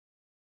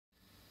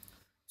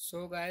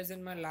So guys,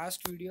 in my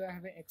last video I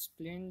have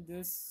explained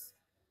this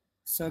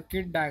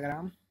circuit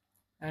diagram,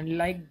 and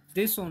like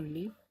this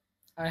only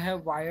I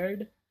have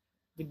wired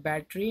the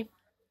battery,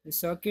 the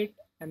circuit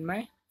and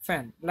my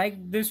fan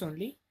like this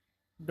only.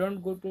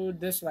 Don't go to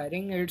this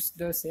wiring, it's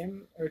the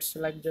same, it's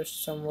like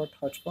just somewhat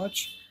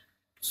hodgepodge.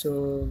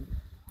 So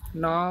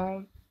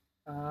now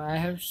I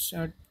have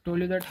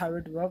told you that how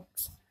it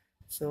works.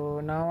 So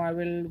now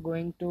I'm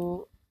going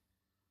to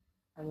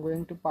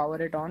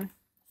power it on.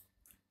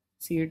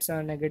 See, it's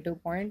a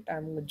negative point.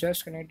 I'm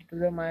just connected to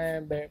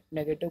the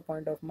negative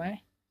point of my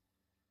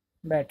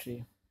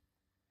battery,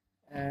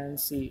 and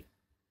see,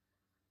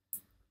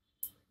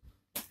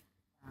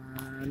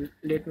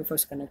 let me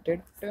first connect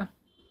it.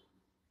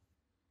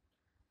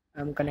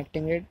 I'm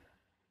connecting it.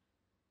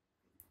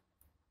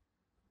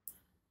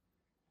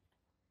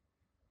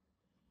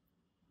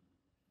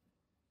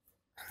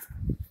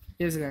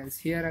 Yes guys,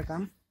 here I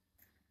come.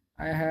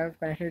 I have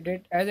connected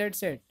it. As I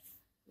said,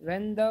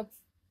 when the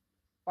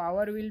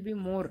power will be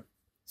more,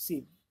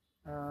 see,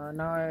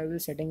 now I will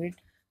setting it.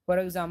 For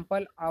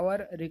example,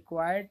 our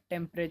required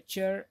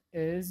temperature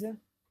is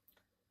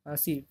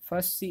see,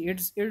 first see, it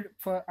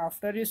for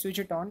after you switch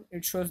it on,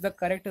 it shows the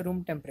correct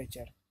room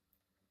temperature.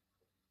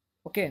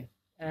 Okay,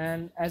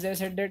 and as I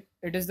said that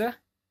it is the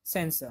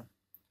sensor.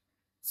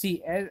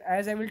 See,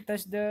 as I will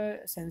touch the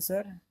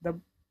sensor, the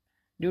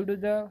due to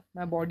the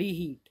my body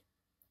heat,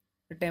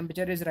 the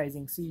temperature is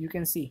rising. See, you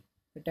can see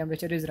the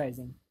temperature is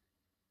rising.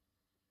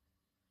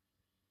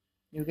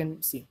 You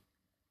can see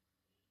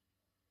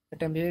the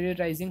temperature is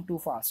rising too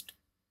fast.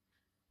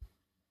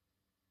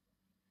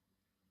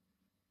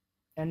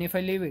 And if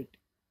I leave it,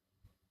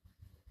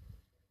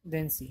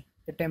 then see,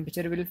 the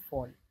temperature will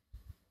fall.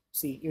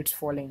 See, it's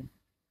falling.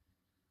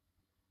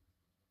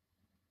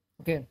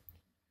 Okay,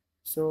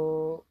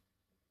 so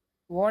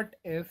what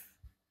if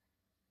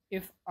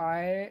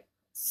I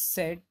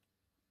set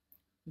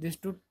this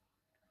to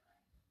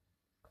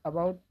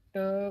about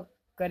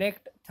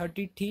correct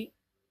 33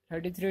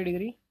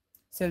 degree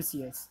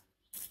Celsius?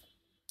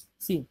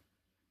 See,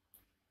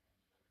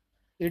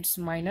 it's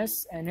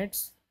minus and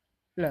it's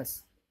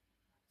plus.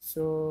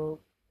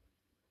 So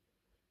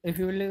if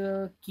you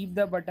will keep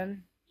the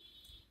button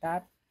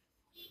tap,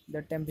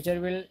 the temperature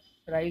will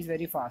rise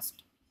very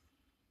fast.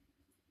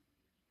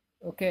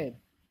 Okay,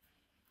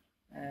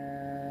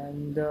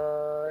 and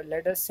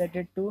let us set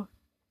it to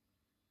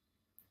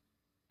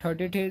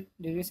 33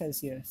 degrees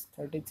Celsius.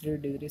 33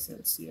 degrees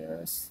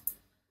Celsius.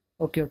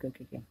 Okay.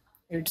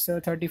 It's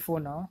 34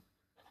 now,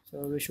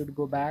 so we should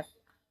go back.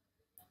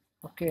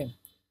 Okay,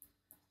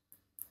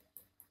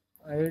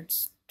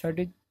 it's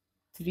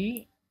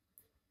 33.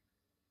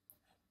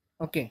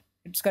 Okay,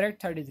 it's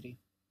correct 33.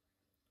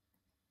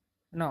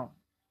 Now,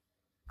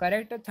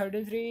 correct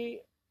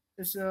 33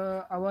 is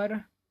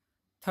our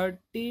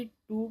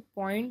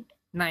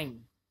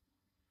 32.9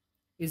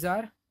 is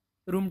our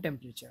room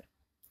temperature,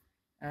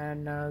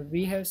 and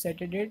we have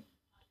set it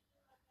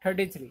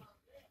 33.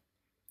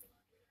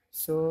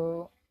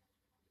 So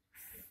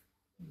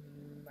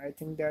I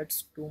think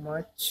that's too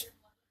much.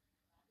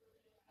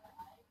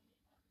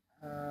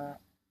 uh,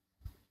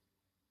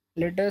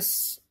 let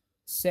us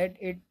set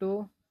it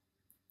to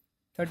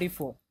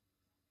 34.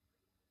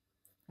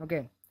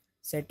 Okay,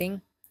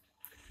 setting,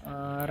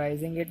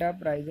 rising it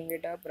up, rising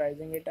it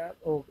up.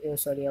 Oh,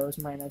 sorry, I was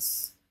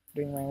minus,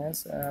 doing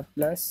minus,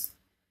 plus.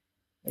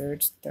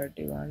 It's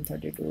 31,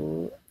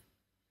 32.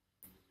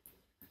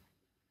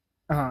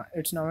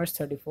 It's now it's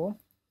 34.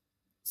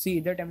 See,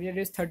 the temperature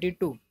is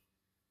 32,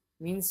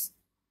 means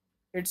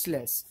it's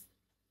less.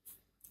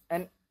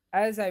 And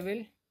as I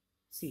will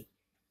see,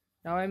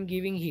 now I'm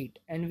giving heat,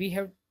 and we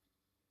have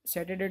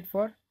set it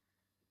for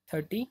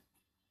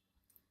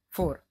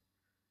 34.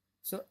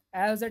 So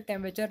as the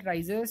temperature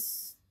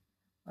rises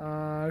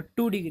 2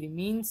 degree,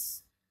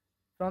 means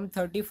from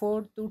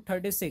 34 to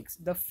 36,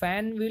 the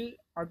fan will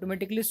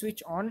automatically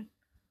switch on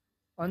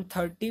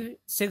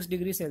 36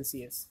 degrees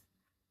Celsius.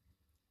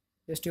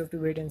 Just you have to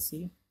wait and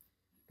see.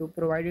 To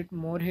provide it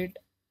more heat,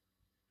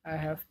 I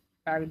have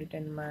packed it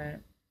in my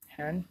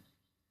hand.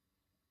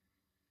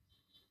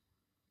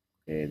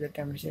 Okay, the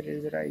temperature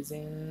is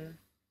rising.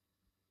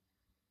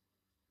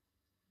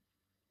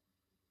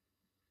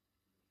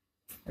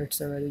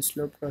 It's a very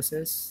slow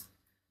process,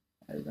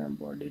 as my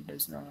body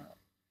does not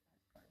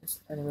is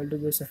unable to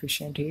give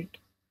sufficient heat.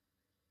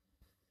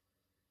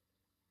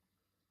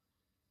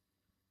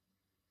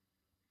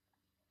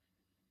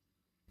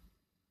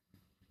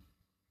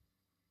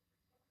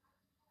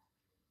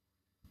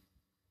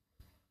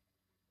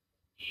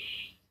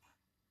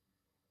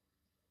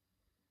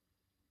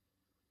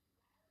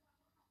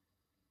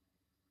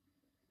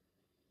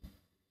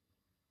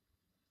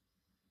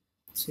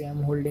 See,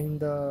 I'm holding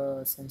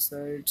the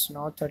sensor. It's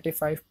now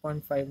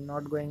 35.5,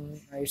 not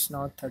going, it's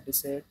now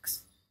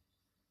 36.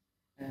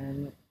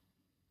 And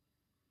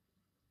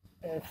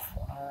if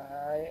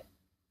I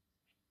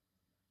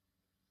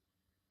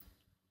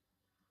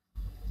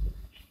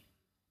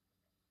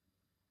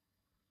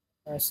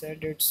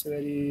said it's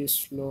very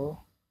slow.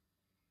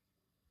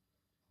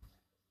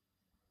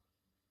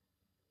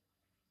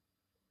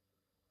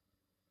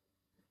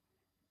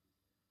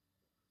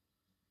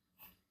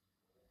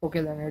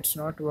 Okay, then it's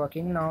not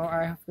working. Now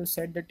I have to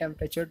set the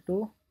temperature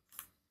to,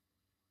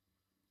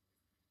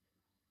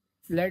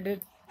 let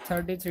it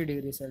 33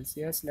 degrees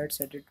Celsius. Let's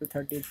set it to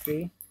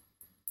 33.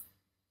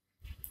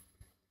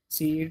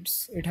 See,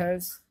 it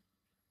has,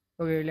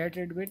 okay, let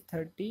it be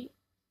 30,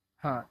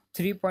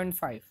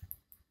 3.5.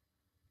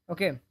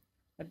 Okay,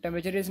 the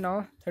temperature is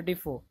now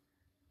 34.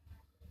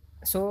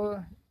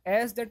 So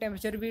as the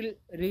temperature will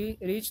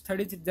reach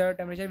 30, the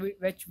temperature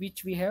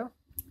which we have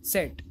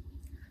set,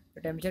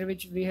 the temperature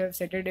which we have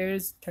set it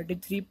is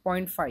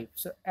 33.5.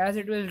 So as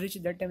it will reach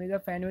that temperature, the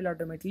fan will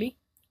automatically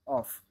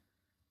off.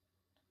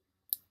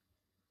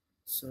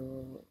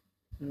 So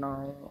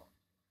now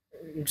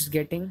it's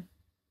getting,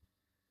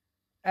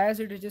 as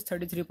it reaches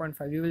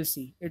 33.5, you will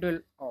see it will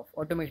off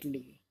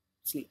automatically.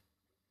 See,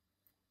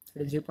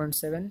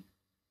 33.7,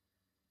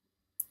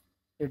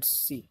 it's,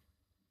 see,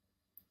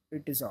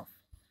 it is off,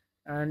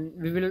 and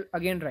we will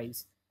again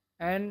rise,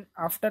 and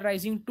after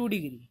rising 2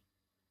 degree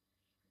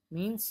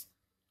means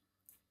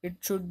it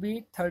should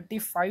be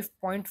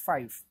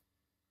 35.5,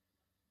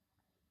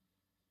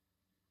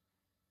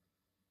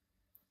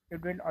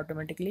 it will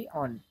automatically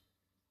on.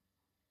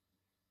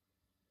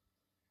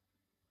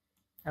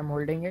 I'm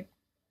holding it.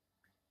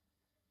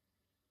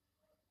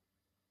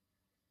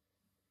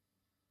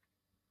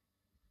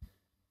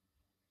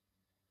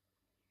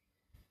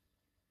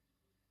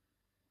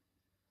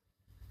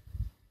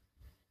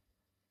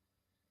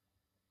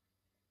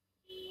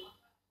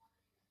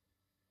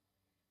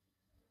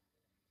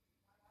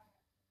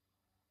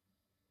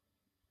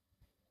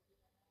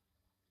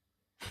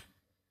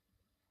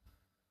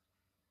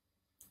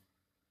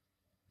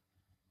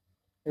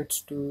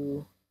 It's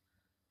too,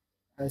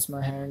 as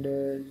my hand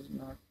is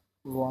not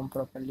warm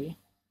properly.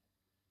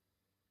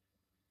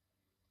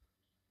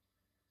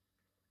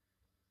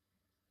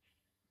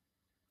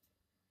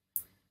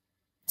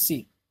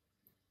 See,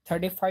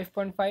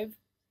 35.5,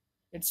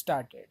 it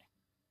started,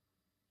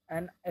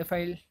 and if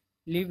I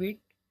leave it,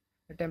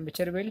 the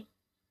temperature will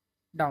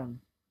down.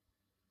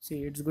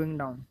 See, it's going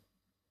down,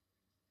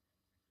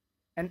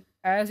 and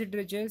as it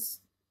reaches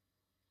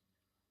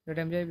the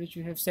temperature which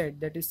you have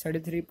set, that is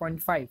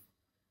 33.5,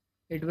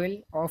 it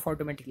will off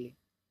automatically.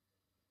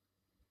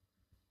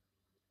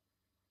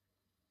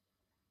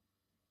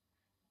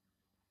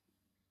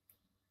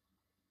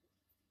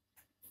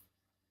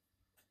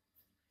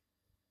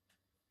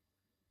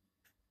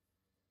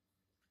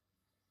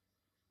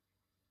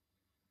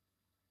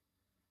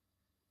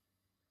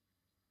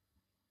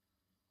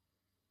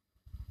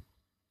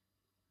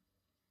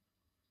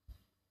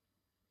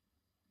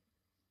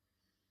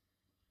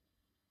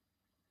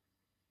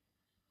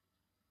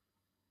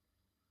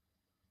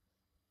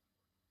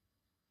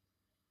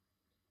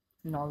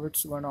 Now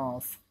it's gonna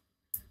off.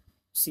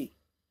 See,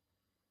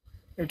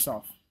 it's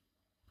off.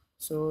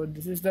 So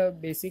this is the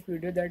basic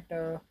video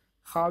that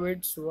how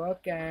it's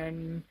work,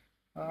 and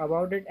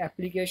about it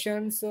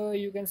applications,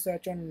 you can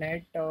search on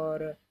net,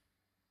 or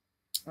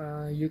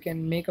you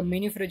can make a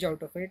mini fridge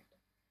out of it,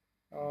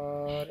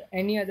 or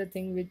any other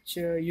thing which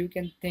you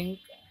can think.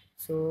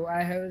 So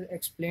I have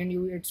explained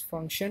you its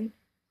function,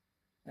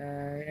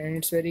 and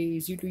it's very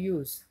easy to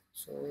use.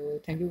 So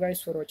thank you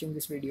guys for watching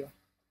this video.